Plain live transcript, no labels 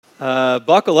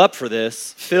Buckle up for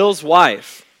this. Phil's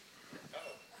wife,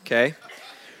 okay?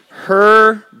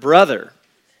 Her brother,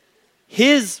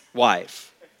 his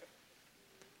wife,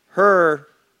 her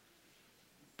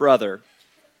brother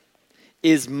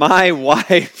is my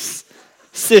wife's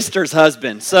sister's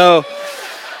husband. So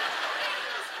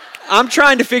I'm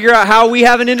trying to figure out how we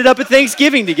haven't ended up at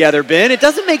Thanksgiving together, Ben. It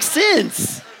doesn't make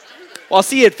sense. Well, I'll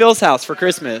see you at Phil's house for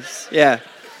Christmas. Yeah.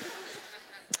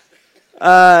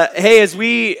 Hey, as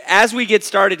we get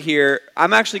started here,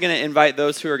 I'm actually going to invite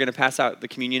those who are going to pass out the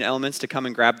communion elements to come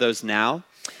and grab those now.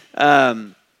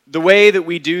 The way that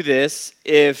we do this,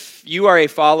 if you are a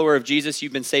follower of Jesus,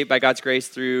 you've been saved by God's grace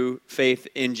through faith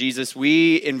in Jesus,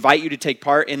 we invite you to take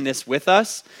part in this with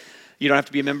us. You don't have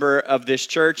to be a member of this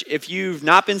church. If you've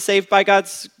not been saved by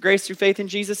God's grace through faith in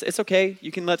Jesus, it's okay.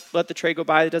 You can let the tray go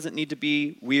by. It doesn't need to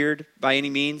be weird by any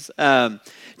means.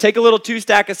 Take a little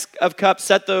 2-stack of cups,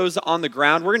 set those on the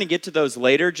ground. We're going to get to those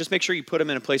later. Just make sure you put them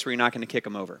in a place where you're not going to kick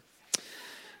them over.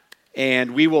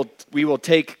 And we will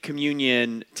take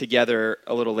communion together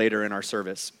a little later in our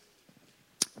service.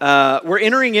 We're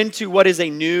entering into what is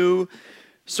a new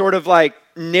sort of like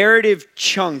narrative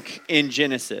chunk in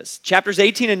Genesis. Chapters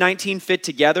 18 and 19 fit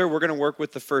together. We're going to work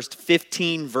with the first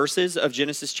 15 verses of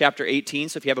Genesis chapter 18.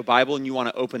 So if you have a Bible and you want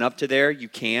to open up to there, you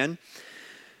can.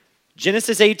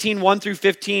 Genesis 18, 1 through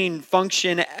 15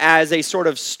 function as a sort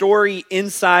of story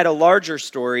inside a larger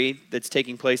story that's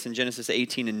taking place in Genesis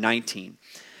 18 and 19.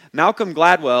 Malcolm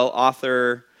Gladwell,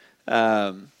 author,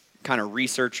 kind of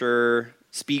researcher,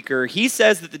 speaker, he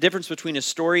says that the difference between a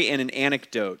story and an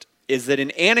anecdote is that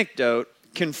an anecdote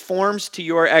conforms to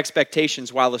your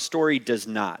expectations while a story does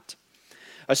not.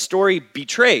 A story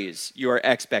betrays your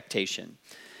expectation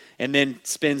and then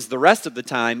spends the rest of the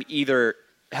time either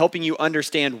helping you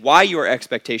understand why your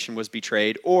expectation was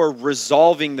betrayed or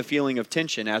resolving the feeling of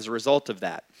tension as a result of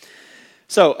that.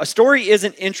 So a story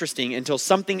isn't interesting until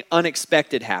something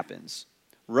unexpected happens.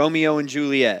 Romeo and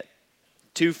Juliet,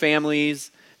 two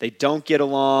families, they don't get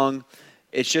along.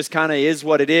 It just kind of is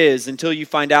what it is until you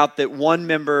find out that one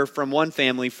member from one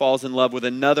family falls in love with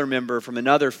another member from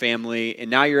another family, and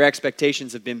now your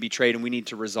expectations have been betrayed, and we need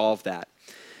to resolve that.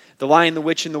 The Lion, the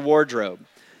Witch, and the Wardrobe.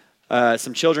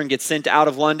 Some children get sent out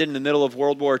of London in the middle of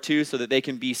World War II so that they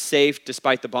can be safe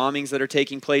despite the bombings that are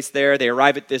taking place there. They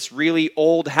arrive at this really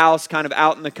old house kind of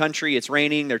out in the country. It's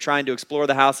raining. They're trying to explore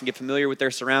the house and get familiar with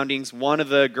their surroundings. One of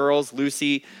the girls,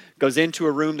 Lucy, goes into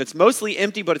a room that's mostly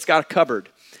empty, but it's got a cupboard.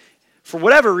 For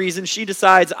whatever reason, she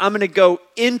decides, I'm going to go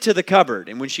into the cupboard.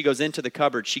 And when she goes into the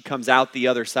cupboard, she comes out the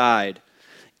other side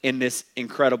in this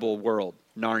incredible world,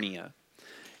 Narnia.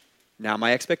 Now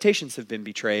my expectations have been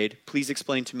betrayed. Please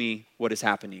explain to me what is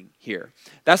happening here.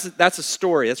 That's a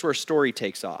story. That's where a story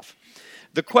takes off.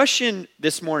 The question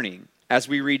this morning, as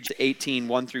we read 18,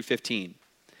 1 through 15,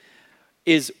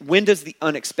 is when does the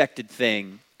unexpected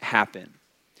thing happen?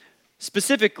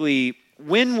 Specifically,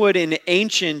 when would an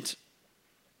ancient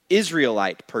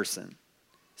Israelite person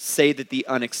say that the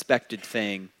unexpected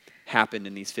thing happened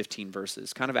in these 15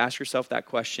 verses? Kind of ask yourself that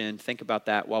question. Think about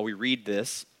that while we read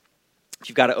this. If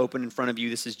you've got it open in front of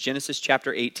you, this is Genesis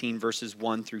chapter 18, verses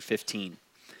 1 through 15. It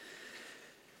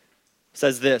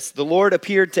says this, "The Lord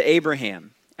appeared to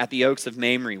Abraham at the oaks of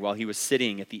Mamre while he was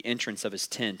sitting at the entrance of his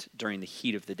tent during the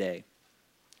heat of the day.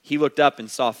 He looked up and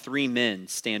saw 3 men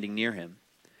standing near him.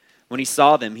 When he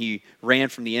saw them, he ran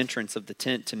from the entrance of the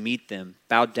tent to meet them,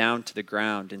 bowed down to the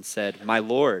ground, and said, 'My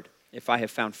Lord, if I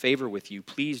have found favor with you,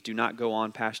 please do not go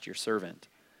on past your servant.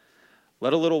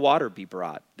 Let a little water be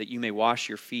brought, that you may wash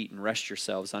your feet and rest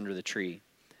yourselves under the tree.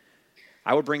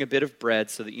 I will bring a bit of bread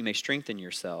so that you may strengthen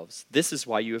yourselves. This is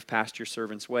why you have passed your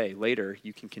servant's way. Later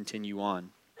you can continue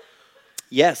on.'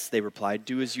 'Yes,' they replied,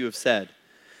 'do as you have said.'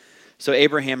 So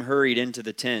Abraham hurried into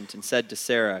the tent and said to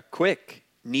Sarah, 'Quick,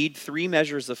 knead 3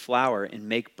 measures of flour and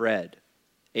make bread.'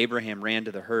 Abraham ran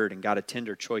to the herd and got a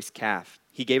tender choice calf.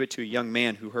 He gave it to a young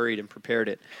man who hurried and prepared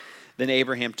it. Then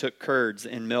Abraham took curds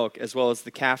and milk, as well as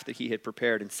the calf that he had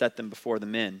prepared, and set them before the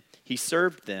men. He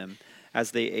served them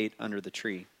as they ate under the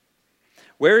tree.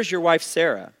 'Where is your wife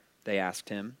Sarah?' they asked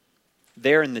him.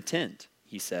 'There in the tent,'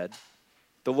 he said.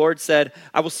 The Lord said,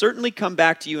 'I will certainly come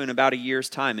back to you in about a year's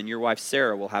time, and your wife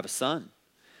Sarah will have a son.'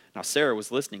 Now Sarah was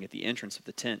listening at the entrance of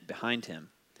the tent behind him.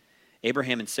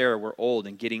 Abraham and Sarah were old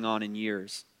and getting on in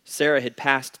years. Sarah had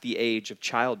passed the age of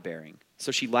childbearing,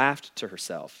 so she laughed to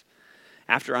herself.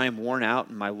 'After I am worn out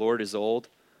and my Lord is old,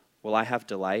 will I have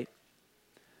delight?'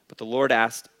 But the Lord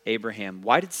asked Abraham,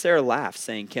 'Why did Sarah laugh,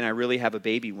 saying, "Can I really have a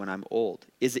baby when I'm old?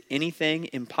 Is it anything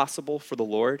impossible for the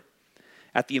Lord?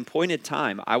 At the appointed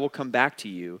time, I will come back to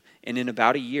you, and in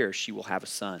about a year she will have a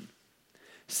son.'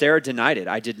 Sarah denied it.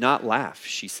 "I did not laugh,"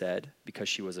 she said, because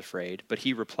she was afraid. But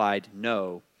he replied,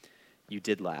 "No, you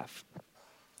did laugh."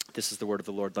 This is the word of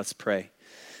the Lord. Let's pray.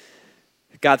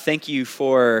 God, thank you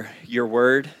for your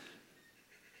word.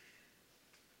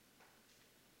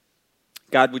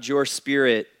 God, would your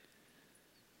Spirit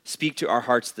speak to our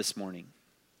hearts this morning?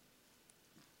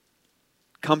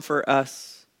 Comfort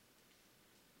us,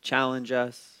 challenge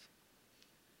us,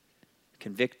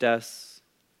 convict us.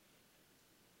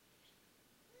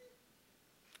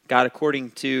 God,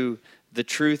 according to the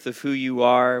truth of who you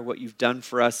are, what you've done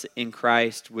for us in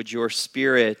Christ, would your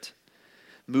Spirit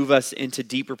move us into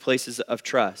deeper places of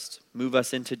trust, move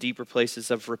us into deeper places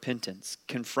of repentance,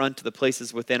 confront the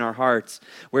places within our hearts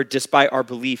where despite our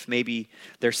belief, maybe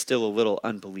there's still a little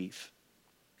unbelief.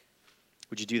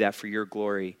 Would you do that for your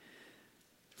glory,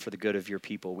 for the good of your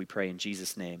people? We pray in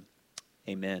Jesus' name.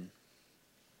 Amen.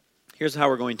 Here's how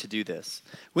we're going to do this.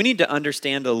 We need to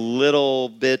understand a little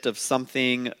bit of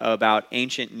something about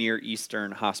ancient Near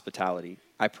Eastern hospitality.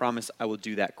 I promise I will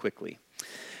do that quickly.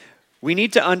 We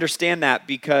need to understand that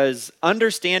because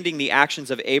understanding the actions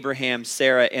of Abraham,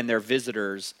 Sarah, and their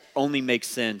visitors only makes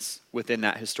sense within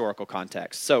that historical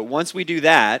context. So once we do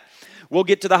that, we'll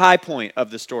get to the high point of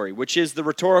the story, which is the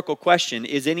rhetorical question,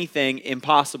 is anything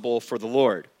impossible for the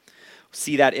Lord?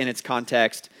 See that in its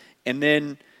context, and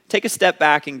then take a step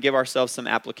back and give ourselves some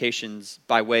applications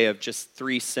by way of just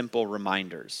 3 simple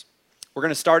reminders. We're going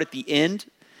to start at the end,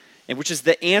 and which is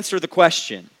the answer to the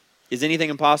question, is anything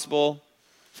impossible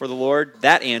for the Lord?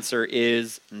 That answer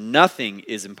is nothing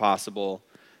is impossible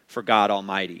for God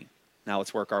Almighty. Now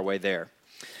let's work our way there.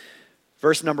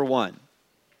 Verse number 1.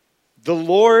 The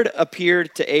Lord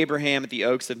appeared to Abraham at the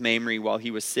oaks of Mamre while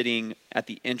he was sitting at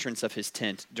the entrance of his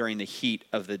tent during the heat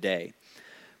of the day.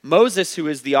 Moses, who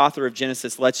is the author of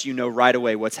Genesis, lets you know right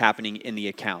away what's happening in the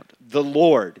account. The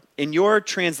Lord. In your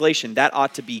translation, that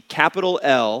ought to be capital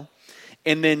L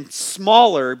and then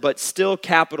smaller but still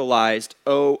capitalized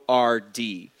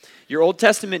O-R-D. Your Old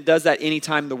Testament does that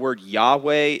anytime the word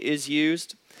Yahweh is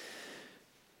used.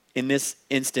 In this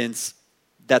instance,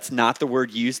 that's not the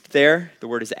word used there. The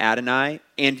word is Adonai.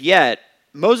 And yet,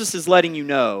 Moses is letting you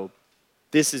know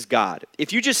this is God.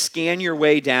 If you just scan your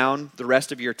way down the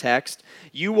rest of your text,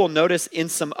 you will notice in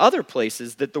some other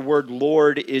places that the word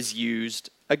Lord is used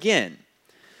again.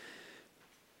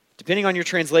 Depending on your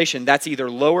translation, that's either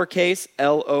lowercase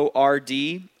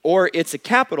L-O-R-D, or it's a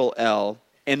capital L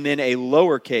and then a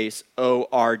lowercase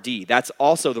O-R-D. That's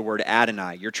also the word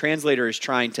Adonai. Your translator is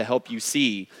trying to help you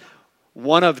see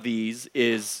one of these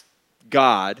is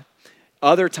God.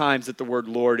 Other times that the word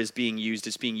Lord is being used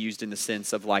in the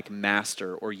sense of like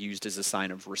master or used as a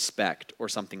sign of respect or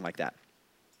something like that.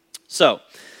 So,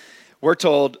 we're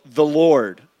told the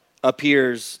Lord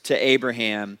appears to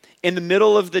Abraham in the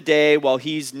middle of the day while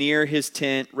he's near his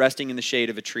tent resting in the shade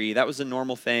of a tree. That was a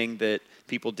normal thing that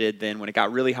people did then. When it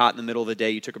got really hot in the middle of the day,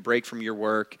 you took a break from your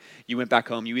work, you went back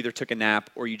home, you either took a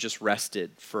nap or you just rested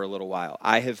for a little while.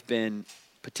 I have been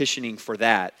petitioning for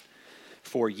that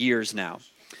for years now.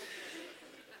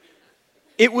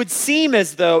 It would seem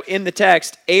as though in the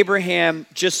text, Abraham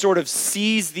just sort of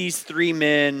sees these 3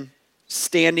 men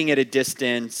standing at a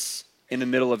distance in the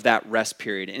middle of that rest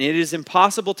period. And it is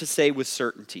impossible to say with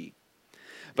certainty.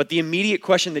 But the immediate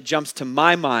question that jumps to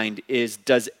my mind is,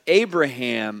 does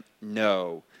Abraham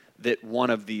know that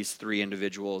one of these 3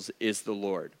 individuals is the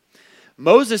Lord?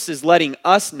 Moses is letting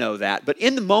us know that, but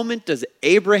in the moment, does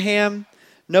Abraham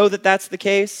know that that's the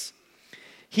case?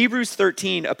 Hebrews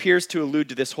 13 appears to allude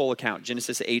to this whole account,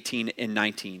 Genesis 18 and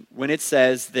 19, when it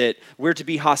says that we're to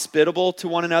be hospitable to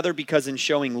one another because in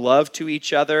showing love to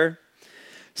each other,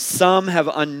 some have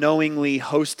unknowingly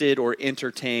hosted or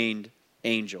entertained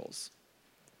angels.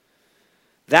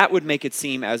 That would make it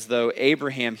seem as though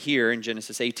Abraham here in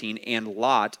Genesis 18 and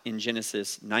Lot in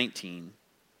Genesis 19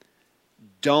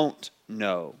 don't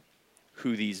know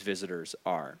who these visitors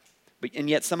are. And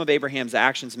yet some of Abraham's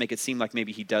actions make it seem like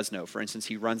maybe he does know. For instance,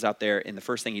 he runs out there and the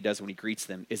first thing he does when he greets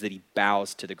them is that he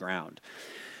bows to the ground.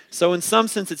 So in some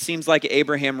sense, it seems like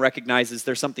Abraham recognizes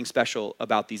there's something special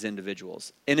about these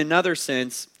individuals. In another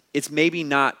sense, it's maybe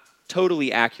not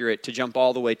totally accurate to jump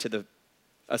all the way to the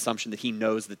assumption that he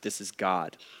knows that this is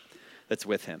God that's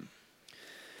with him.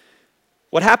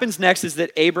 What happens next is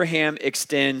that Abraham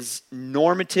extends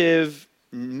normative,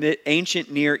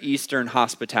 ancient Near Eastern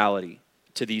hospitality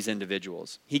to these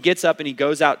individuals. He gets up and he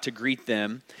goes out to greet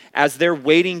them as they're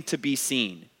waiting to be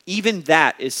seen. Even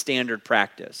that is standard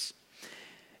practice.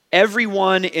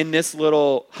 Everyone in this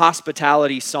little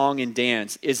hospitality song and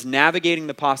dance is navigating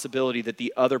the possibility that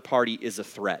the other party is a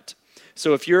threat.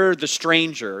 So if you're the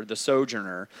stranger, the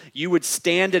sojourner, you would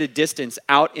stand at a distance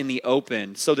out in the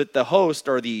open so that the host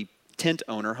or the tent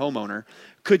owner, homeowner,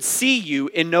 could see you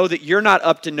and know that you're not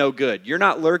up to no good. You're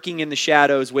not lurking in the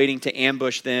shadows waiting to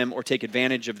ambush them or take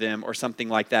advantage of them or something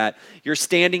like that. You're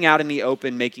standing out in the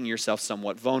open, making yourself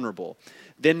somewhat vulnerable.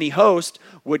 Then the host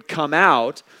would come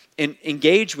out and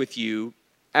engage with you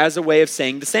as a way of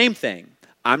saying the same thing.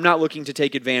 I'm not looking to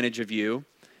take advantage of you.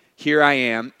 Here I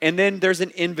am. And then there's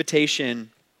an invitation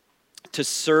to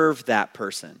serve that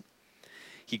person.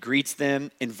 He greets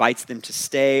them, invites them to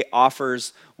stay,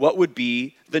 offers what would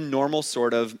be the normal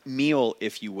sort of meal,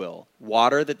 if you will.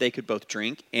 Water that they could both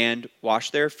drink and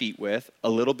wash their feet with, a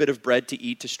little bit of bread to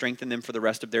eat to strengthen them for the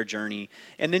rest of their journey,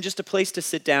 and then just a place to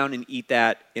sit down and eat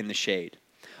that in the shade.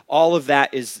 All of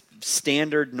that is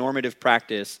standard normative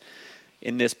practice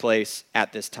in this place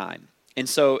at this time. And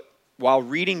so while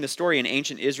reading the story, an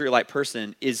ancient Israelite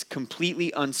person is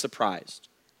completely unsurprised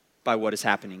by what is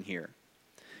happening here.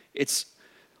 It's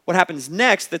what happens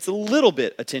next that's a little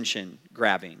bit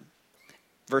attention-grabbing.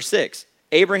 Verse 6,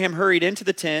 Abraham hurried into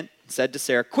the tent and said to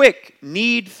Sarah, "Quick,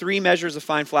 knead 3 measures of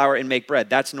fine flour and make bread."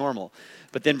 That's normal.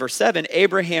 But then verse 7,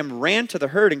 Abraham ran to the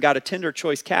herd and got a tender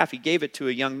choice calf. He gave it to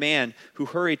a young man who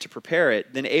hurried to prepare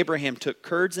it. Then Abraham took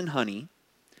curds and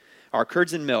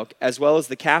milk, as well as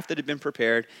the calf that had been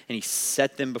prepared, and he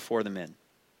set them before the men.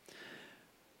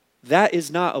 That is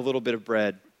not a little bit of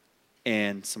bread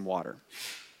and some water.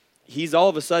 He's all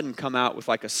of a sudden come out with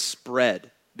like a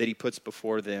spread that he puts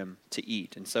before them to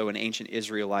eat. And so an ancient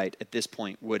Israelite at this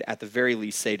point would at the very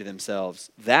least say to themselves,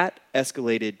 that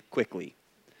escalated quickly.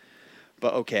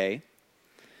 But okay.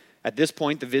 At this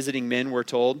point, the visiting men were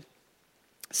told,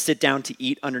 sit down to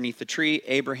eat underneath the tree.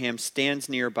 Abraham stands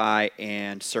nearby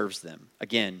and serves them.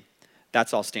 Again,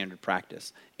 that's all standard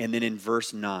practice. And then in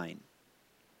verse 9,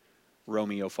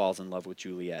 Romeo falls in love with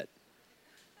Juliet.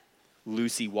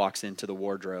 Lucy walks into the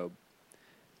wardrobe,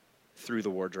 through the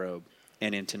wardrobe,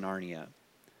 and into Narnia.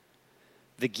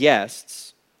 The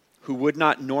guests, who would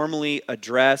not normally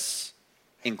address,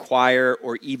 inquire,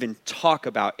 or even talk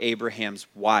about Abraham's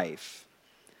wife,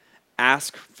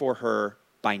 ask for her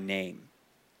by name.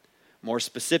 More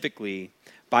specifically,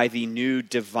 by the new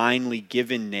divinely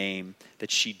given name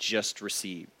that she just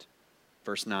received.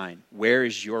 Verse 9, where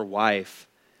is your wife,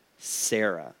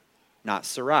 Sarah? Not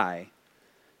Sarai,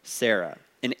 Sarah.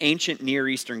 An ancient Near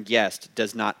Eastern guest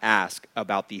does not ask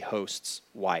about the host's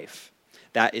wife.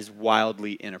 That is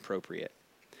wildly inappropriate.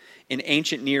 An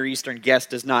ancient Near Eastern guest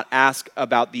does not ask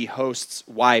about the host's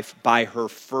wife by her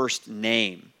first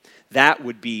name. That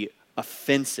would be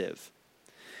offensive.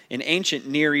 An ancient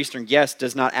Near Eastern guest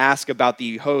does not ask about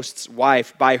the host's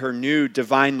wife by her new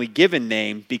divinely given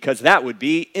name because that would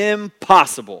be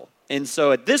impossible. And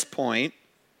so at this point,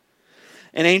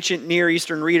 an ancient Near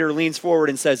Eastern reader leans forward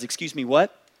and says, "Excuse me,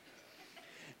 what?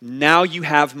 Now you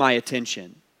have my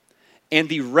attention." And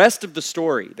the rest of the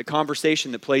story, the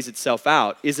conversation that plays itself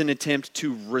out, is an attempt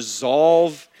to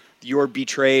resolve your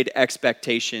betrayed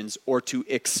expectations or to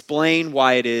explain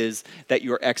why it is that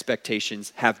your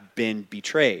expectations have been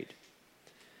betrayed.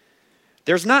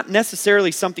 There's not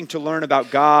necessarily something to learn about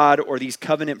God or these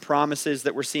covenant promises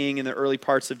that we're seeing in the early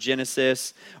parts of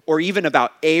Genesis, or even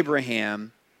about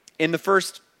Abraham in the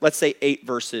first, let's say, 8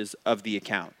 verses of the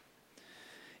account.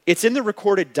 It's in the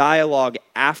recorded dialogue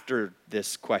after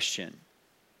this question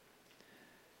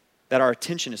that our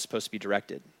attention is supposed to be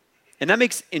directed. And that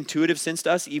makes intuitive sense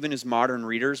to us, even as modern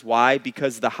readers. Why?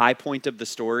 Because the high point of the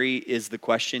story is the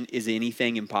question, is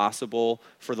anything impossible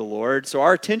for the Lord? So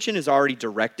our attention is already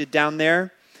directed down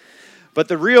there. But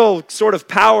the real sort of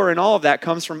power in all of that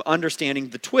comes from understanding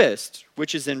the twist,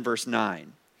 which is in verse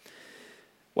 9.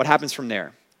 What happens from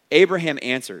there? Abraham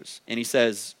answers, and he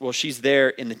says, well, she's there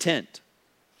in the tent.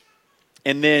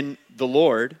 And then the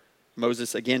Lord,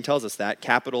 Moses again tells us that,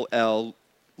 capital L,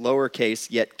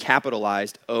 lowercase, yet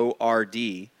capitalized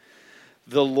O-R-D.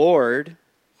 The Lord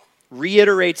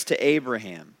reiterates to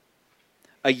Abraham,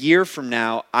 a year from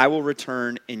now, I will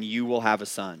return and you will have a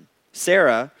son.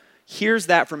 Sarah hears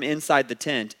that from inside the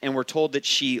tent, and we're told that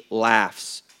she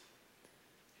laughs.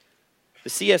 The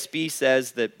CSB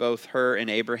says that both her and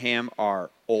Abraham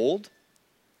are old.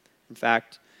 In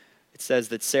fact, it says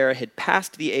that Sarah had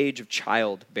passed the age of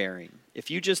childbearing. If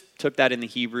you just took that in the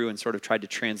Hebrew and sort of tried to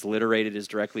transliterate it as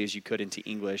directly as you could into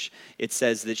English, it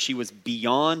says that she was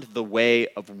beyond the way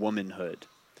of womanhood,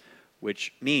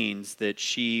 which means that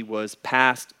she was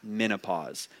past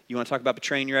menopause. You want to talk about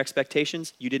betraying your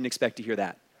expectations? You didn't expect to hear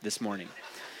that this morning.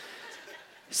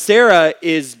 Sarah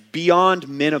is beyond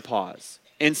menopause.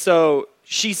 And so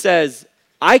she says,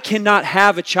 I cannot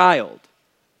have a child.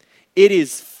 It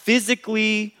is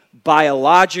physically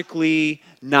biologically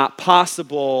not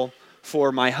possible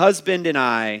for my husband and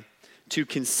I to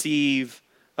conceive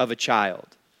of a child.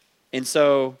 And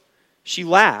so she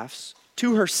laughs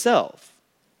to herself,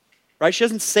 right? She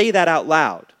doesn't say that out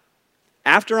loud.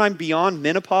 After I'm beyond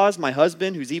menopause, my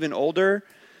husband, who's even older,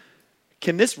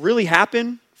 can this really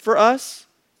happen for us?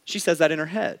 She says that in her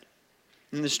head.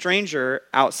 And the stranger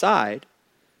outside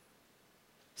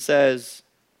says,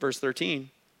 verse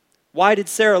 13, why did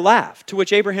Sarah laugh? To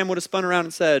which Abraham would have spun around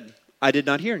and said, I did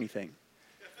not hear anything.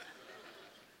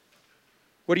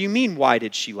 What do you mean, why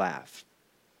did she laugh?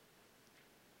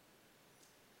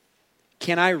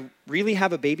 Can I really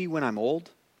have a baby when I'm old?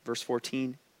 Verse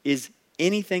 14, is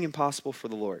anything impossible for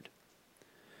the Lord?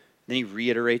 Then he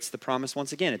reiterates the promise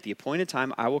once again. At the appointed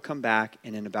time, I will come back,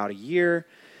 and in about a year,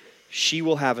 she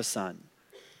will have a son.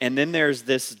 And then there's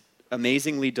this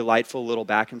amazingly delightful little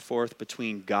back and forth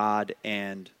between God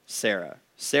and Sarah.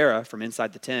 Sarah, from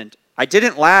inside the tent, I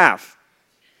didn't laugh.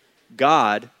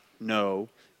 God, no,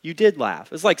 you did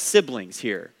laugh. It's like siblings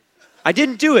here. I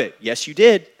didn't do it. Yes, you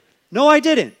did. No, I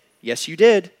didn't. Yes, you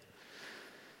did.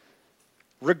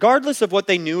 Regardless of what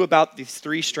they knew about these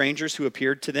three strangers who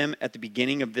appeared to them at the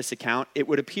beginning of this account, it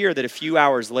would appear that a few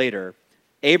hours later,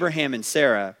 Abraham and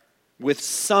Sarah, with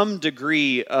some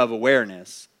degree of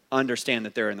awareness, understand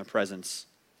that they're in the presence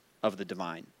of the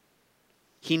divine.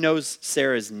 He knows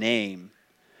Sarah's name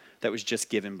that was just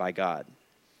given by God.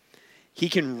 He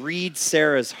can read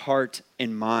Sarah's heart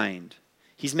and mind.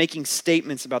 He's making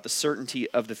statements about the certainty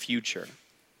of the future.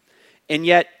 And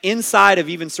yet, inside of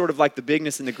even sort of like the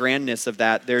bigness and the grandness of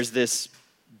that, there's this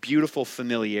beautiful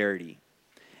familiarity.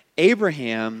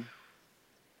 Abraham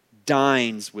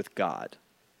dines with God.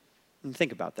 And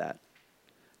think about that.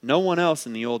 No one else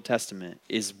in the Old Testament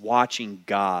is watching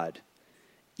God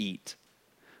eat.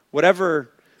 Whatever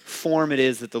form it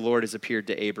is that the Lord has appeared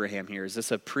to Abraham here, is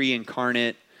this a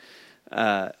pre-incarnate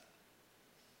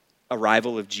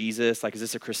arrival of Jesus? Like, is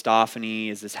this a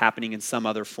Christophany? Is this happening in some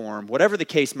other form? Whatever the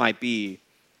case might be,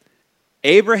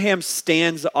 Abraham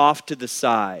stands off to the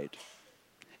side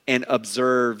and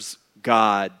observes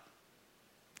God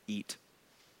eat.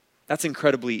 That's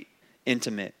incredibly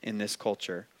intimate in this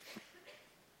culture.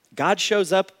 God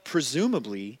shows up,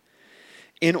 presumably,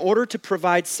 in order to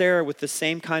provide Sarah with the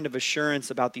same kind of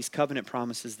assurance about these covenant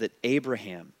promises that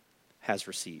Abraham has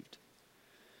received.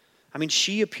 I mean,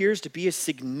 she appears to be a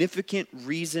significant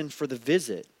reason for the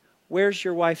visit. Where's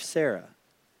your wife, Sarah?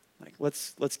 Like,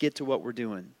 let's get to what we're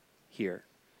doing here.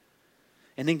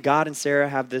 And then God and Sarah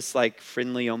have this like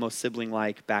friendly, almost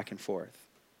sibling-like back and forth.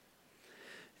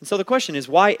 And so the question is,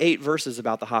 why 8 verses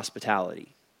about the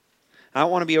hospitality? I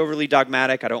don't want to be overly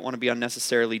dogmatic. I don't want to be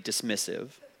unnecessarily dismissive.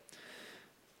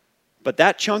 But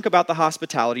that chunk about the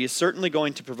hospitality is certainly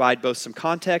going to provide both some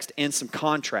context and some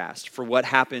contrast for what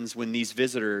happens when these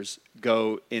visitors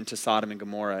go into Sodom and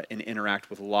Gomorrah and interact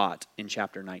with Lot in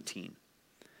chapter 19.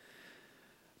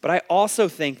 But I also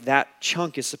think that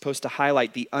chunk is supposed to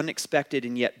highlight the unexpected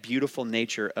and yet beautiful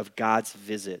nature of God's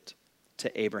visit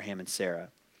to Abraham and Sarah.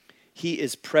 He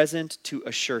is present to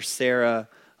assure Sarah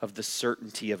of the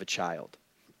certainty of a child.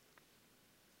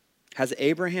 Has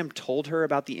Abraham told her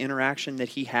about the interaction that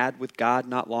he had with God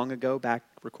not long ago, back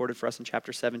recorded for us in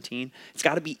chapter 17? It's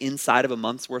got to be inside of a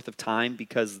month's worth of time,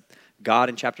 because God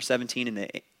in chapter 17 and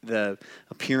the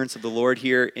appearance of the Lord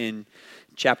here in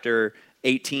chapter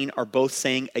 18 are both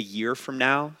saying a year from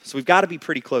now. So we've got to be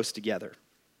pretty close together.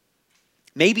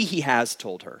 Maybe he has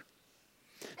told her.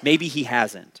 Maybe he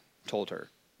hasn't told her,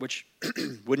 which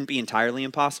wouldn't be entirely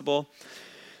impossible.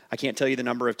 I can't tell you the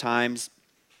number of times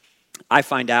I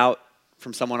find out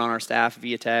from someone on our staff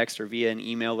via text or via an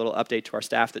email, little update to our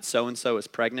staff, that so-and-so is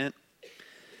pregnant.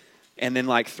 And then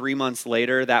like 3 months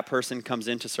later, that person comes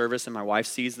into service and my wife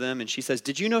sees them and she says,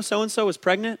 did you know so-and-so was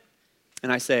pregnant?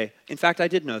 And I say, in fact, I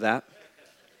did know that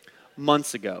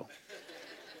months ago.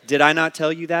 Did I not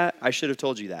tell you that? I should have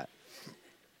told you that.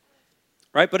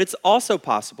 Right? But it's also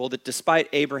possible that despite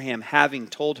Abraham having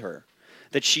told her,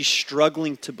 that she's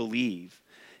struggling to believe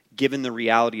given the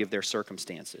reality of their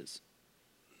circumstances.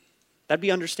 That'd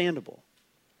be understandable.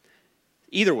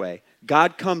 Either way,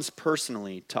 God comes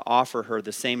personally to offer her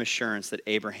the same assurance that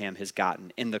Abraham has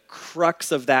gotten. And the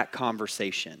crux of that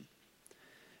conversation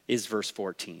is verse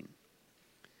 14.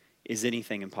 Is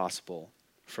anything impossible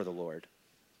for the Lord?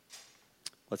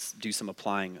 Let's do some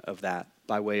applying of that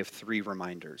by way of 3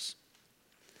 reminders.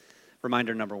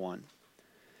 Reminder number 1.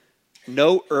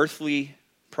 No earthly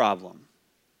problem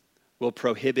will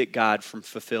prohibit God from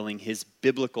fulfilling his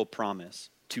biblical promise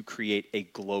to create a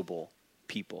global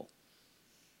people.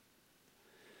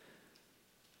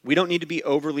 We don't need to be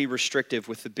overly restrictive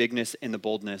with the bigness and the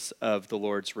boldness of the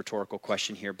Lord's rhetorical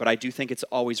question here, but I do think it's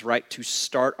always right to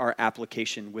start our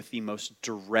application with the most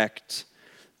direct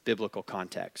biblical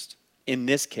context. In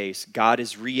this case, God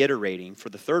is reiterating for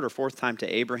the third or fourth time to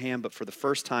Abraham, but for the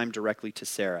first time directly to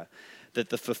Sarah, that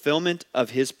the fulfillment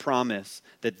of his promise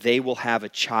that they will have a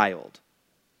child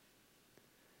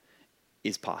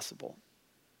is possible.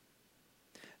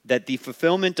 That the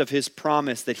fulfillment of his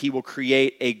promise that he will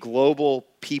create a global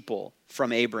people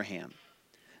from Abraham,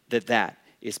 that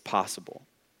is possible.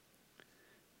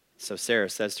 So Sarah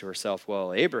says to herself,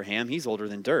 well, Abraham, he's older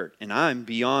than dirt, and I'm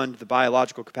beyond the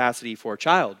biological capacity for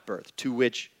childbirth, to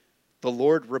which the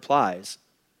Lord replies,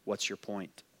 what's your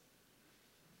point?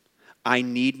 I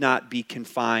need not be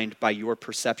confined by your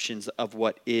perceptions of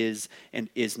what is and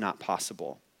is not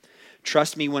possible.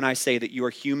 Trust me when I say that your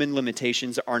human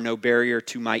limitations are no barrier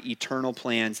to my eternal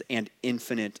plans and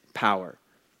infinite power.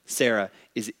 Sarah,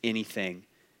 is anything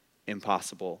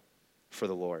impossible for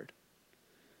the Lord?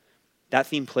 That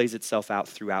theme plays itself out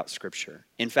throughout Scripture.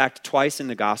 In fact, twice in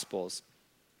the Gospels,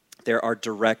 there are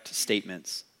direct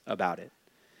statements about it.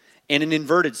 In an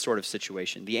inverted sort of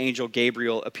situation, the angel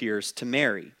Gabriel appears to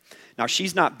Mary. Now,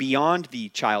 she's not beyond the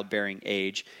childbearing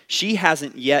age. She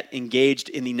hasn't yet engaged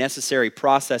in the necessary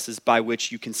processes by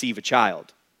which you conceive a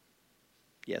child.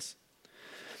 Yes.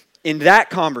 In that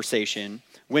conversation,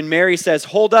 when Mary says,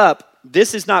 hold up,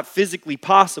 this is not physically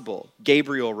possible,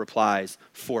 Gabriel replies,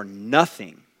 for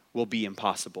nothing will be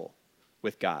impossible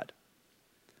with God.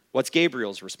 What's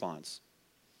Gabriel's response?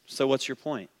 So what's your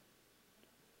point?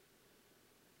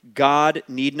 God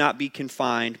need not be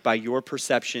confined by your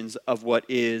perceptions of what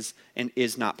is and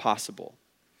is not possible.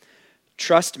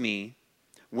 Trust me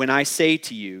when I say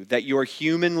to you that your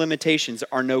human limitations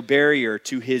are no barrier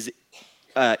to his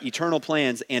eternal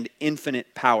plans and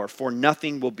infinite power, for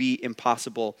nothing will be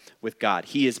impossible with God.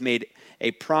 He has made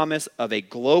a promise of a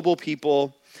global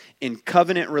people in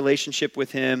covenant relationship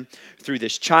with him through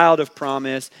this child of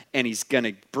promise, and he's going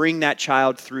to bring that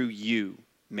child through you,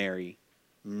 Mary.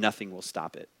 Nothing will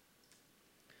stop it.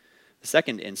 The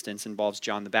second instance involves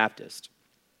John the Baptist.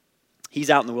 He's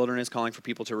out in the wilderness calling for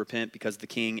people to repent because the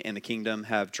king and the kingdom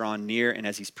have drawn near, and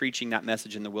as he's preaching that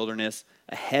message in the wilderness,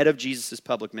 ahead of Jesus'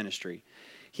 public ministry,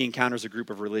 he encounters a group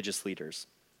of religious leaders.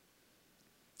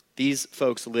 These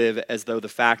folks live as though the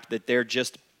fact that they're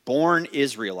just born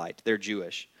Israelite, they're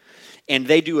Jewish, and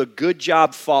they do a good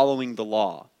job following the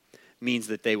law means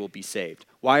that they will be saved.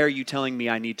 Why are you telling me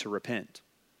I need to repent?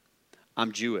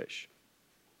 I'm Jewish.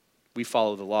 We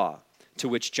follow the law. To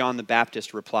which John the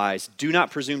Baptist replies, do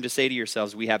not presume to say to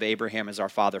yourselves, we have Abraham as our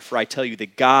father, for I tell you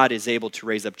that God is able to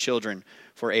raise up children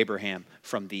for Abraham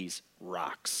from these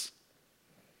rocks.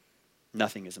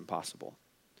 Nothing is impossible.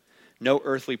 No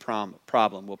earthly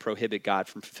problem will prohibit God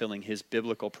from fulfilling his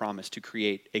biblical promise to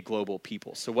create a global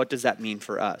people. So what does that mean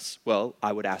for us? Well,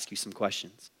 I would ask you some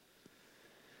questions.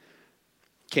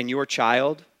 Can your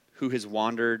child who has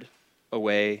wandered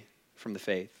away from the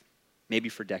faith, maybe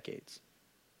for decades,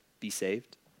 be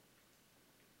saved?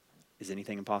 Is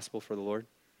anything impossible for the Lord?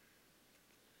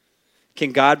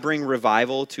 Can God bring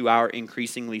revival to our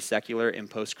increasingly secular and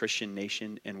post-Christian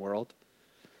nation and world?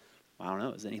 I don't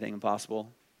know. Is anything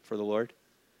impossible for the Lord?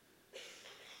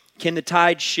 Can the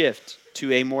tide shift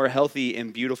to a more healthy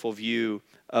and beautiful view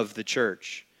of the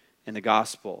church and the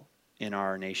gospel in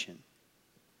our nation?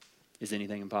 Is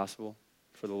anything impossible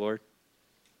for the Lord?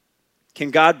 Can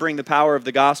God bring the power of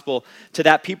the gospel to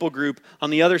that people group on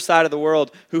the other side of the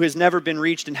world who has never been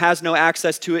reached and has no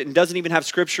access to it and doesn't even have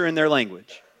scripture in their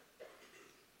language?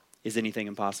 Is anything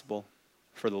impossible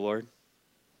for the Lord?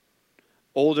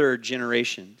 Older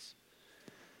generations,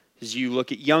 as you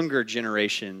look at younger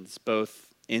generations, both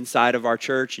inside of our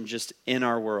church and just in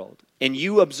our world, and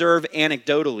you observe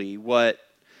anecdotally what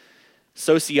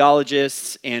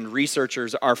sociologists and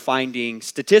researchers are finding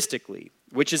statistically,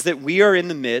 which is that we are in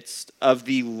the midst of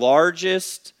the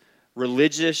largest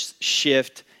religious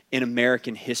shift in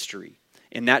American history.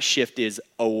 And that shift is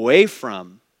away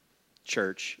from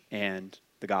church and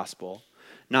the gospel,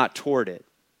 not toward it.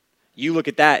 You look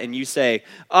at that and you say,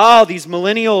 oh, these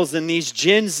millennials and these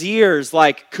Gen Zers,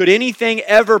 like, could anything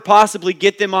ever possibly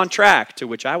get them on track? To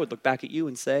which I would look back at you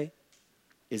and say,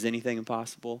 is anything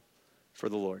impossible for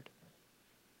the Lord?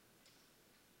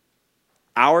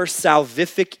 Our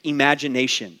salvific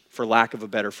imagination, for lack of a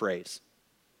better phrase,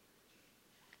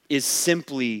 is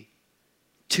simply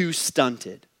too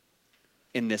stunted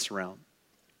in this realm.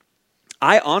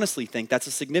 I honestly think that's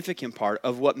a significant part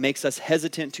of what makes us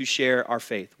hesitant to share our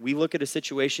faith. We look at a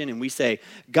situation and we say,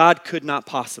 God could not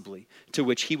possibly, to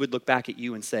which he would look back at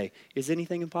you and say, is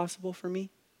anything impossible for me?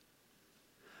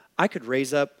 I could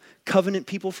raise up covenant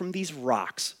people from these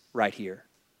rocks right here,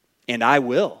 and I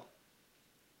will.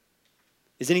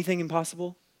 Is anything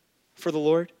impossible for the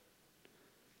Lord?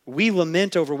 We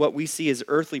lament over what we see as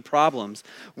earthly problems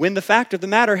when the fact of the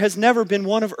matter has never been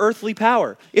one of earthly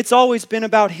power. It's always been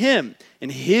about Him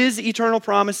and His eternal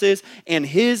promises and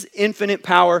His infinite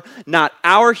power, not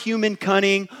our human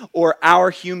cunning or our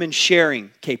human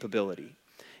sharing capability.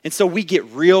 And so we get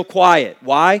real quiet.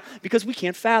 Why? Because we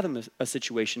can't fathom a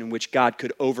situation in which God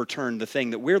could overturn the thing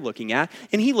that we're looking at.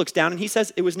 And He looks down and He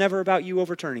says, it was never about you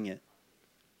overturning it.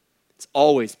 It's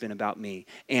always been about me.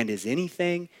 And is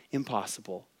anything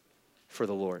impossible for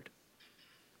the Lord?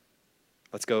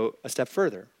 Let's go a step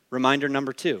further. Reminder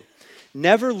number 2.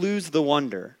 Never lose the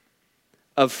wonder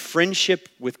of friendship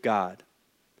with God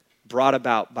brought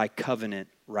about by covenant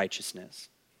righteousness.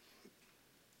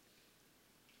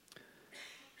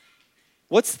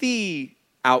 What's the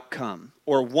outcome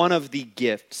or one of the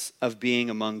gifts of being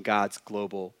among God's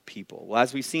global people? Well,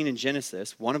 as we've seen in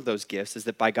Genesis, one of those gifts is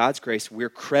that by God's grace, we're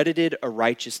credited a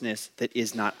righteousness that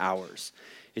is not ours.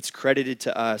 It's credited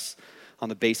to us on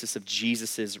the basis of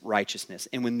Jesus' righteousness.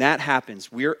 And when that happens,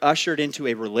 we're ushered into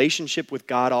a relationship with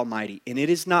God Almighty. And it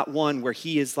is not one where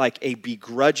He is like a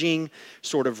begrudging,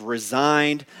 sort of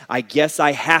resigned, I guess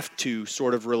I have to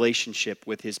sort of relationship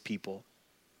with His people.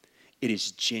 It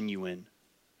is genuine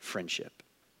friendship.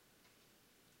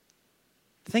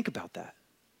 Think about that.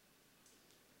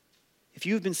 If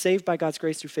you have been saved by God's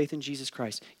grace through faith in Jesus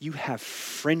Christ, you have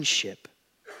friendship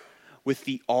with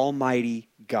the Almighty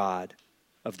God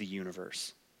of the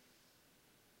universe.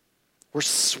 We're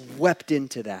swept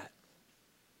into that.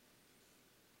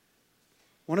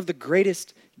 One of the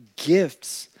greatest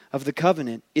gifts of the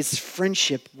covenant is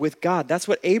friendship with God. That's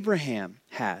what Abraham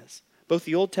has. Both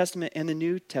the Old Testament and the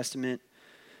New Testament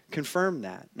confirm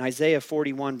that. In Isaiah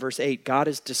 41, verse 8, God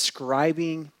is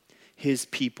describing His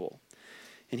people.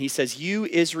 And He says, you,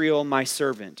 Israel, my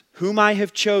servant, whom I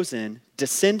have chosen,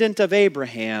 descendant of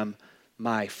Abraham,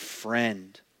 my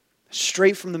friend.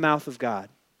 Straight from the mouth of God.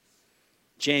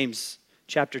 James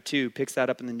chapter 2 picks that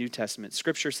up in the New Testament.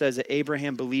 Scripture says that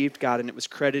Abraham believed God and it was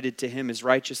credited to him as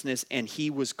righteousness, and he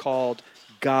was called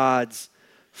God's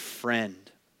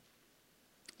friend.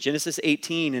 Genesis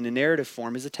 18 in a narrative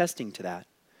form is attesting to that.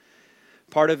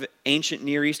 Part of ancient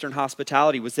Near Eastern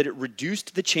hospitality was that it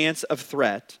reduced the chance of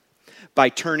threat by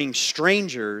turning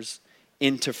strangers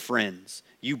into friends.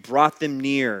 You brought them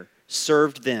near,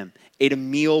 served them, ate a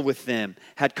meal with them,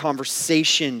 had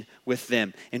conversation with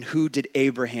them. And who did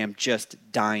Abraham just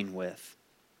dine with?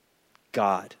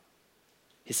 God,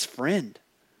 his friend.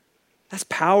 That's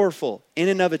powerful in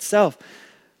and of itself.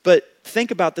 But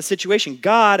think about the situation.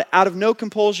 God, out of no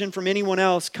compulsion from anyone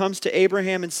else, comes to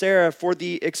Abraham and Sarah for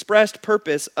the expressed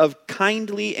purpose of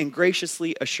kindly and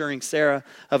graciously assuring Sarah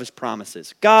of His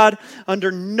promises. God,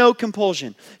 under no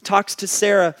compulsion, talks to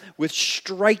Sarah with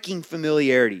striking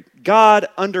familiarity. God,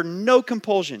 under no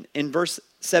compulsion, in verse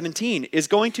 17, is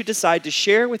going to decide to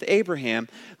share with Abraham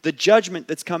the judgment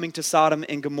that's coming to Sodom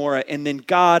and Gomorrah. And then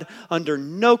God, under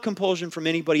no compulsion from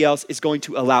anybody else, is going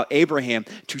to allow Abraham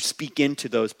to speak into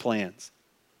those plans.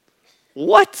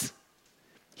 What?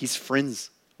 He's friends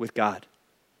with God.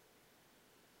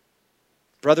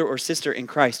 Brother or sister in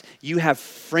Christ, you have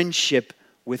friendship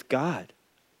with God.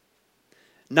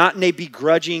 Not in a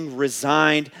begrudging,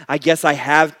 resigned, I guess I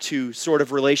have to sort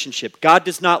of relationship. God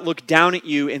does not look down at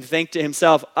you and think to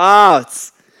Himself,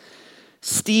 it's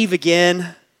Steve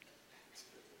again.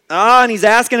 And he's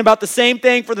asking about the same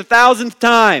thing for the 1,000th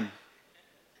time.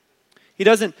 He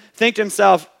doesn't think to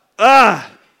himself,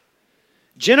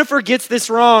 Jennifer gets this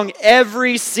wrong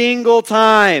every single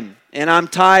time, and I'm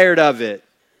tired of it.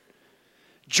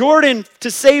 Jordan, to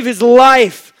save his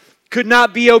life, could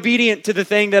not be obedient to the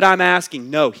thing that I'm asking.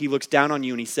 No, He looks down on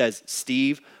you and He says,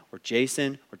 Steve or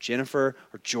Jason or Jennifer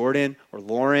or Jordan or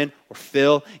Lauren or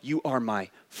Phil, you are my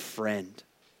friend.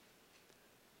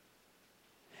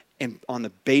 And on the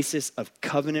basis of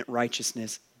covenant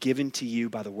righteousness given to you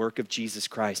by the work of Jesus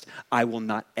Christ, I will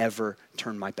not ever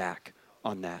turn my back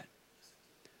on that.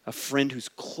 A friend who's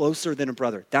closer than a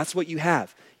brother. That's what you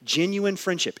have. Genuine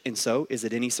friendship. And so, is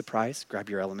it any surprise? Grab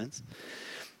your elements.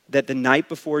 That the night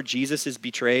before Jesus is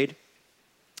betrayed,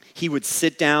 He would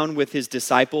sit down with His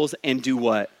disciples and do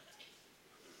what?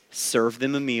 Serve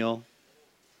them a meal,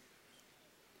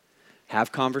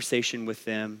 have conversation with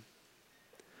them,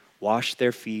 wash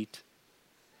their feet,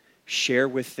 share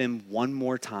with them one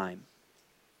more time.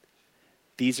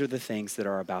 These are the things that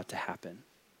are about to happen.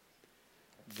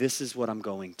 This is what I'm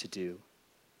going to do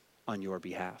on your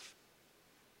behalf.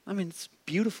 I mean, it's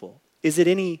beautiful. Is it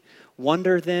any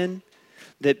wonder then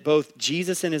that both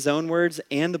Jesus in his own words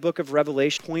and the book of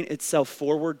Revelation point itself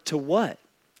forward to what?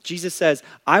 Jesus says,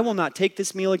 I will not take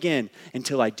this meal again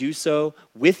until I do so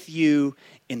with you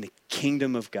in the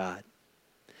kingdom of God.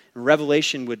 And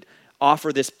Revelation would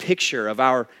offer this picture of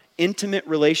our intimate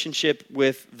relationship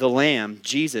with the Lamb,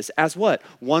 Jesus, as what?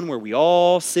 One where we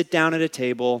all sit down at a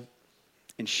table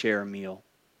and share a meal.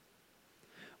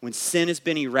 When sin has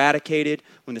been eradicated,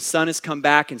 when the Son has come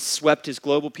back and swept his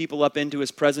global people up into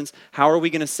his presence, how are we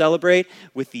going to celebrate?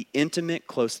 With the intimate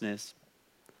closeness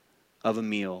of a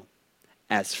meal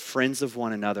as friends of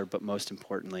one another, but most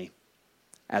importantly,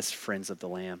 as friends of the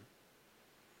Lamb,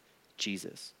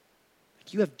 Jesus.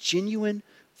 You have genuine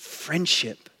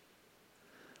friendship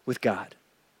with God.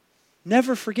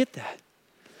 Never forget that.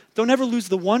 Don't ever lose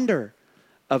the wonder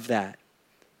of that.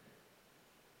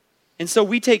 And so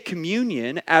we take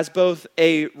communion as both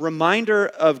a reminder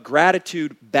of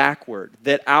gratitude backward,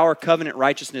 that our covenant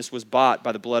righteousness was bought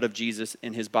by the blood of Jesus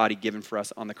and his body given for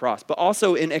us on the cross, but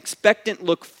also an expectant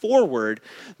look forward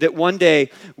that one day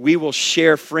we will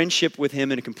share friendship with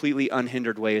him in a completely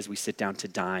unhindered way as we sit down to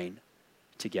dine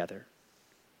together.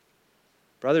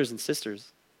 Brothers and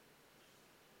sisters,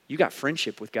 you got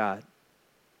friendship with God.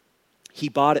 He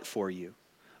bought it for you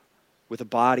with a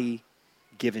body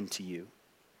given to you.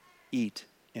 Eat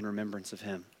in remembrance of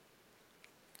him.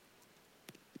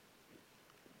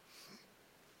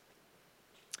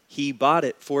 He bought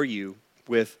it for you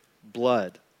with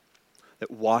blood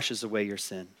that washes away your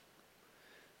sin.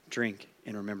 Drink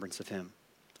in remembrance of him.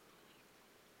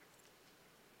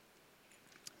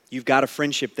 You've got a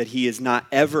friendship that he is not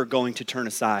ever going to turn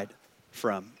aside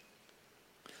from.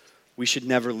 We should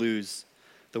never lose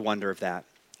the wonder of that.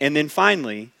 And then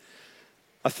finally,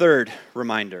 a third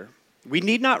reminder. We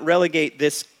need not relegate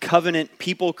this covenant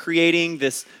people creating,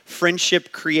 this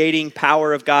friendship creating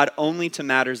power of God only to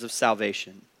matters of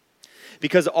salvation.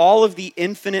 Because all of the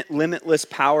infinite, limitless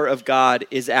power of God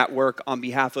is at work on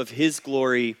behalf of his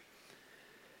glory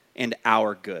and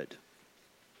our good.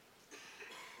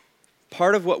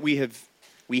 Part of what we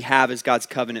have as God's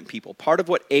covenant people, part of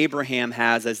what Abraham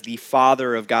has as the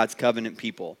father of God's covenant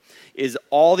people, is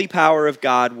all the power of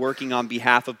God working on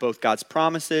behalf of both God's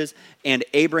promises and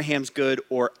Abraham's good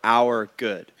or our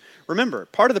good. Remember,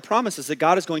 part of the promise is that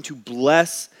God is going to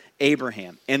bless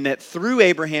Abraham, and that through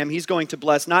Abraham, he's going to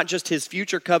bless not just his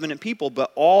future covenant people,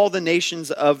 but all the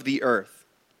nations of the earth.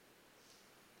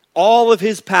 All of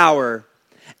his power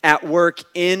at work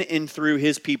in and through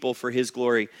his people for his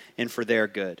glory and for their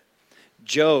good.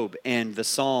 Job and the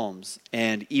Psalms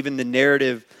and even the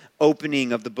narrative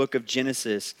opening of the book of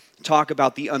Genesis talk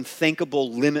about the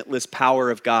unthinkable, limitless power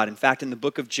of God. In fact, in the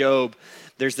book of Job,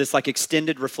 there's this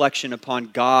extended reflection upon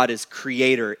God as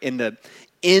creator. In the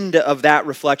end of that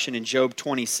reflection in Job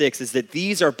 26 is that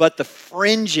these are but the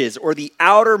fringes or the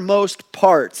outermost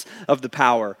parts of the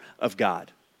power of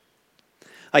God.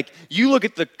 You look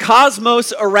at the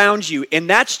cosmos around you, and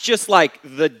that's just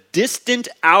the distant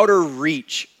outer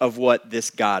reach of what this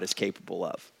God is capable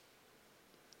of.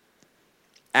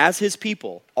 As his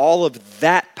people, all of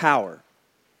that power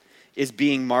is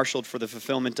being marshaled for the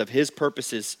fulfillment of his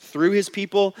purposes through his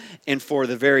people and for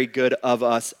the very good of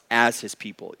us as his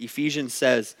people. Ephesians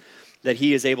says that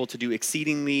he is able to do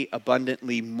exceedingly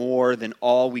abundantly more than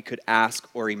all we could ask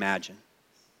or imagine.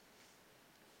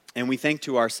 And we think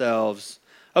to ourselves,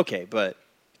 okay, but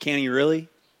can he really?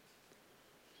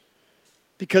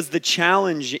 Because the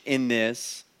challenge in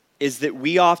this is that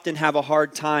we often have a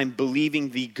hard time believing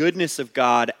the goodness of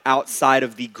God outside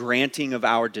of the granting of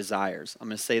our desires. I'm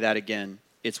going to say that again.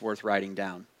 It's worth writing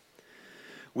down.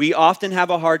 We often have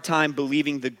a hard time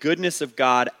believing the goodness of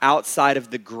God outside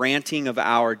of the granting of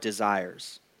our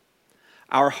desires.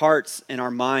 Our hearts and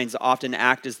our minds often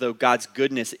act as though God's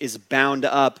goodness is bound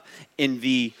up in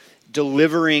the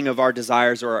delivering of our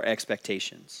desires or our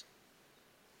expectations.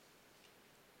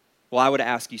 Well, I would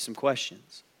ask you some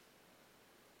questions.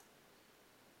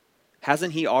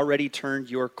 Hasn't he already turned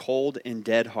your cold and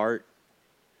dead heart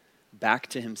back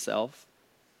to himself?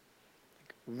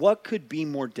 What could be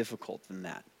more difficult than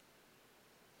that?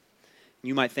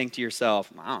 You might think to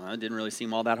yourself, I don't know, it didn't really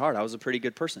seem all that hard. I was a pretty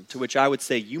good person. To which I would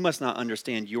say, you must not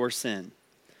understand your sin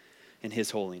and his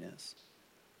holiness.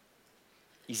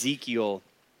 Ezekiel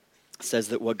says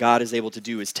that what God is able to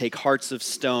do is take hearts of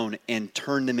stone and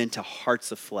turn them into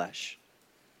hearts of flesh.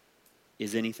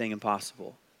 Is anything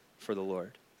impossible for the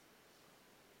Lord?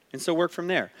 And so work from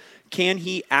there. Can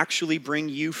he actually bring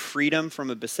you freedom from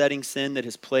a besetting sin that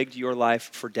has plagued your life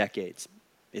for decades?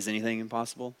 Is anything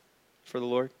impossible for the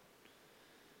Lord?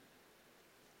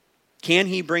 Can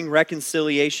he bring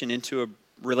reconciliation into a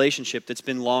relationship that's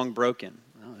been long broken?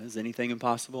 Is anything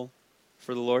impossible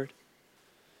for the Lord?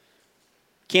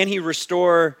 Can he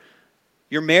restore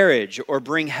your marriage or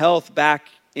bring health back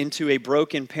into a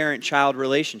broken parent-child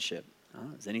relationship?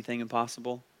 Is anything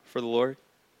impossible for the Lord?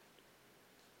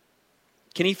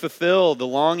 Can he fulfill the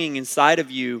longing inside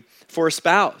of you for a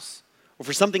spouse or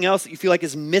for something else that you feel like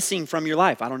is missing from your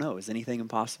life? I don't know. Is anything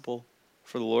impossible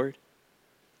for the Lord?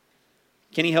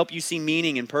 Can he help you see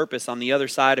meaning and purpose on the other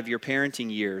side of your parenting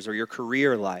years or your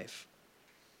career life?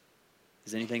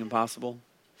 Is anything impossible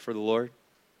for the Lord?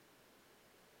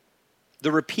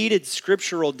 The repeated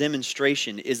scriptural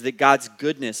demonstration is that God's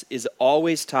goodness is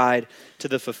always tied to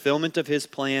the fulfillment of his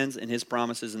plans and his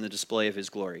promises and the display of his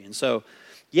glory. And so,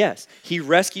 yes, he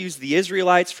rescues the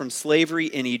Israelites from slavery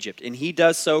in Egypt, and he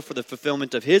does so for the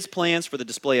fulfillment of his plans, for the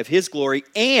display of his glory,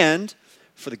 and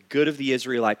for the good of the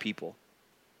Israelite people.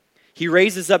 He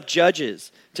raises up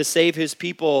judges to save his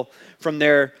people from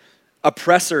their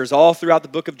oppressors all throughout the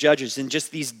book of Judges and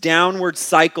just these downward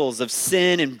cycles of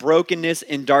sin and brokenness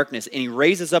and darkness. And he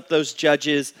raises up those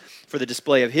judges for the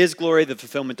display of his glory, the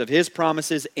fulfillment of his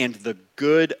promises, and the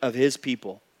good of his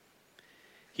people.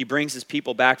 He brings his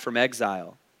people back from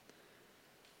exile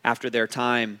after their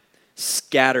time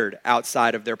scattered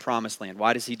outside of their promised land.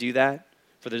 Why does he do that?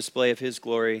 For the display of his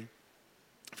glory,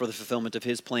 for the fulfillment of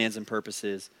his plans and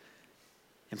purposes,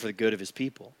 and for the good of his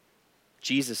people.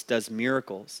 Jesus does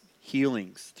miracles,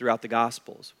 healings throughout the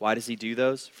Gospels. Why does he do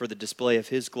those? For the display of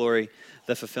his glory,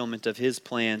 the fulfillment of his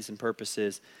plans and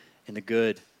purposes, and the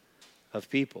good of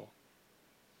people.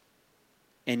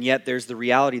 And yet there's the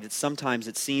reality that sometimes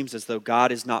it seems as though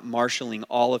God is not marshaling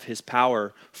all of his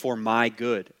power for my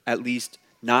good, at least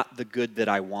not the good that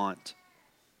I want.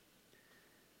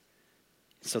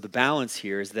 So the balance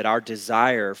here is that our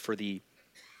desire for the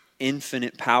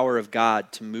infinite power of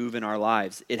God to move in our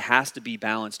lives, it has to be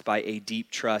balanced by a deep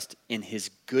trust in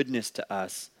his goodness to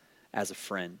us as a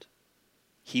friend.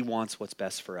 He wants what's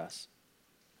best for us.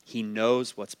 He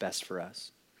knows what's best for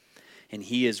us. And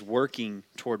he is working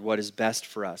toward what is best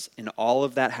for us. And all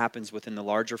of that happens within the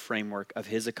larger framework of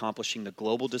his accomplishing the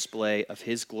global display of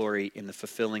his glory in the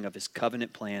fulfilling of his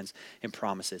covenant plans and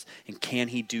promises. And can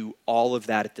he do all of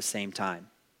that at the same time?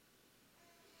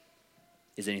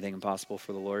 Is anything impossible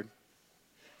for the Lord?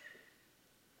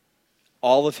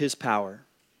 All of his power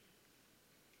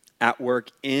at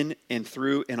work in and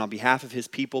through and on behalf of his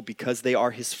people because they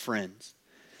are his friends.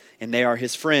 And they are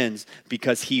his friends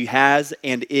because he has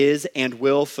and is and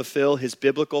will fulfill his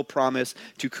biblical promise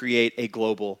to create a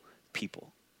global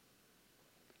people.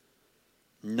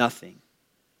 Nothing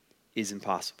is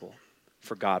impossible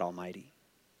for God Almighty.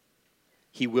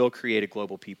 He will create a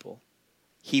global people.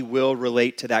 He will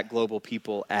relate to that global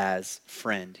people as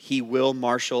friend. He will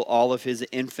marshal all of his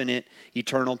infinite,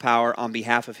 eternal power on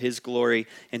behalf of his glory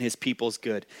and his people's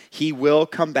good. He will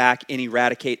come back and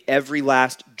eradicate every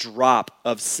last drop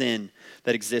of sin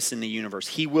that exists in the universe.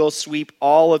 He will sweep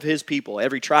all of his people,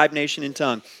 every tribe, nation, and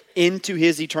tongue, into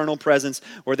his eternal presence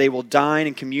where they will dine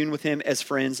and commune with him as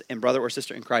friends and brother or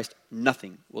sister in Christ.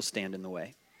 Nothing will stand in the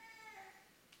way.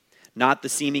 Not the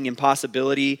seeming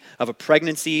impossibility of a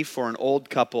pregnancy for an old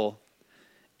couple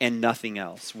and nothing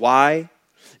else. Why?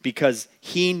 Because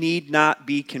he need not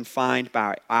be confined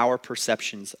by our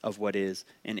perceptions of what is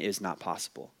and is not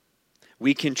possible.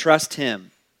 We can trust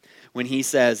him when he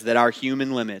says that our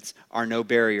human limits are no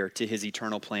barrier to his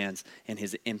eternal plans and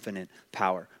his infinite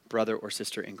power. Brother or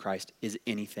sister in Christ, is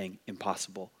anything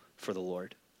impossible for the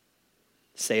Lord?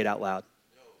 Say it out loud.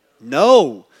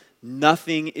 No,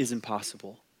 nothing is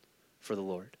impossible for the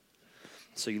Lord.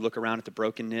 So you look around at the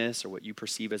brokenness or what you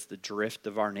perceive as the drift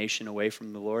of our nation away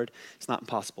from the Lord, it's not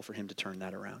impossible for him to turn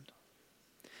that around.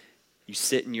 You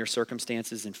sit in your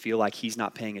circumstances and feel like he's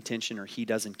not paying attention or he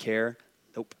doesn't care.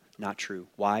 Nope, not true.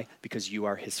 Why? Because you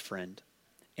are his friend.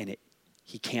 And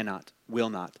he cannot,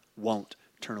 will not, won't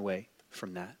turn away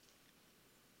from that.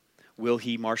 Will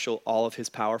he marshal all of his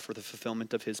power for the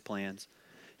fulfillment of his plans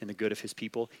and the good of his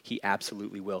people? He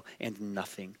absolutely will. And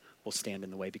nothing will stand in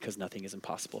the way because nothing is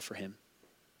impossible for him.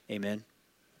 Amen.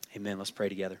 Amen. Let's pray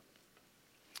together.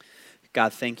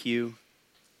 God, thank you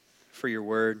for your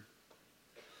word.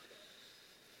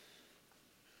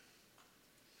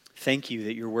 Thank you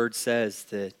that your word says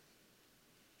that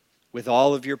with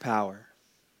all of your power,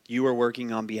 you are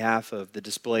working on behalf of the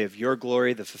display of your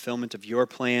glory, the fulfillment of your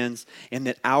plans, and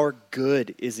that our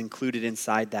good is included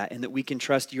inside that, and that we can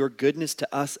trust your goodness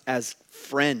to us as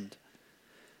friend.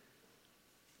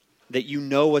 That you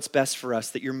know what's best for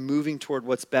us, that you're moving toward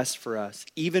what's best for us,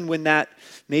 even when that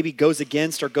maybe goes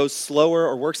against or goes slower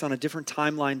or works on a different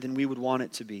timeline than we would want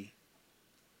it to be.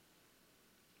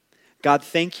 God,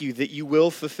 thank you that you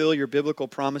will fulfill your biblical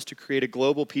promise to create a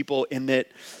global people and that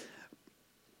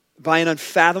by an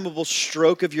unfathomable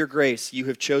stroke of your grace, you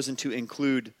have chosen to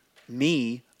include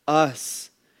me, us,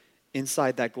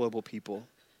 inside that global people.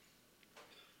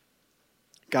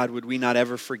 God, would we not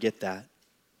ever forget that?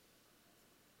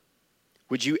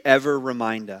 Would you ever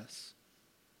remind us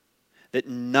that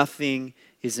nothing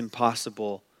is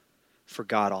impossible for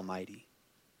God Almighty?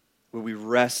 Will we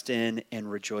rest in and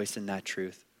rejoice in that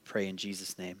truth? Pray in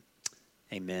Jesus' name.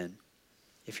 Amen.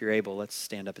 If you're able, let's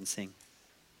stand up and sing.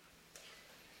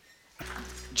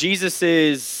 Jesus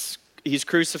he's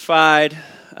crucified.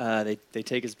 They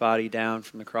take his body down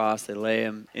from the cross. They lay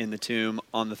him in the tomb.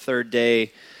 On the third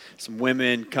day, some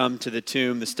women come to the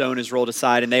tomb. The stone is rolled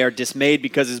aside, and they are dismayed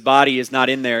because his body is not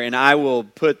in there. And I will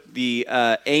put the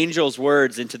angel's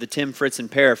words into the Tim Fritzen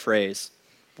paraphrase.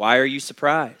 Why are you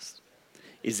surprised?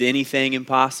 Is anything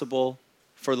impossible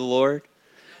for the Lord?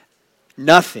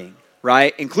 Nothing,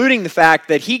 right? Including the fact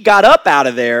that he got up out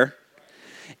of there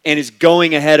and is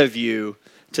going ahead of you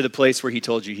to the place where he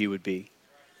told you he would be.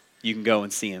 You can go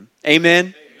and see him. Amen?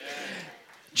 Amen.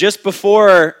 Just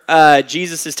before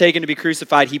Jesus is taken to be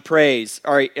crucified, he prays.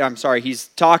 He's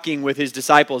talking with his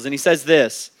disciples, and he says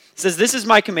this. He says, "This is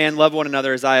my command, love one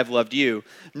another as I have loved you.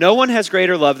 No one has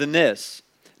greater love than this,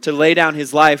 to lay down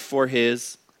his life for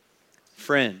his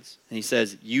friends." And he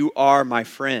says, "You are my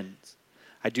friends.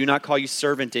 I do not call you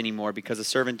servant anymore because a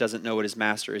servant doesn't know what his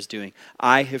master is doing.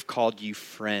 I have called you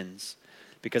friends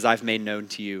because I've made known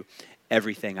to you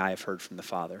everything I have heard from the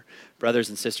Father." Brothers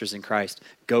and sisters in Christ,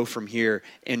 go from here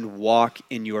and walk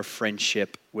in your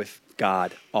friendship with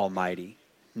God Almighty.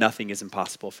 Nothing is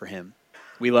impossible for him.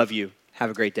 We love you. Have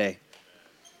a great day.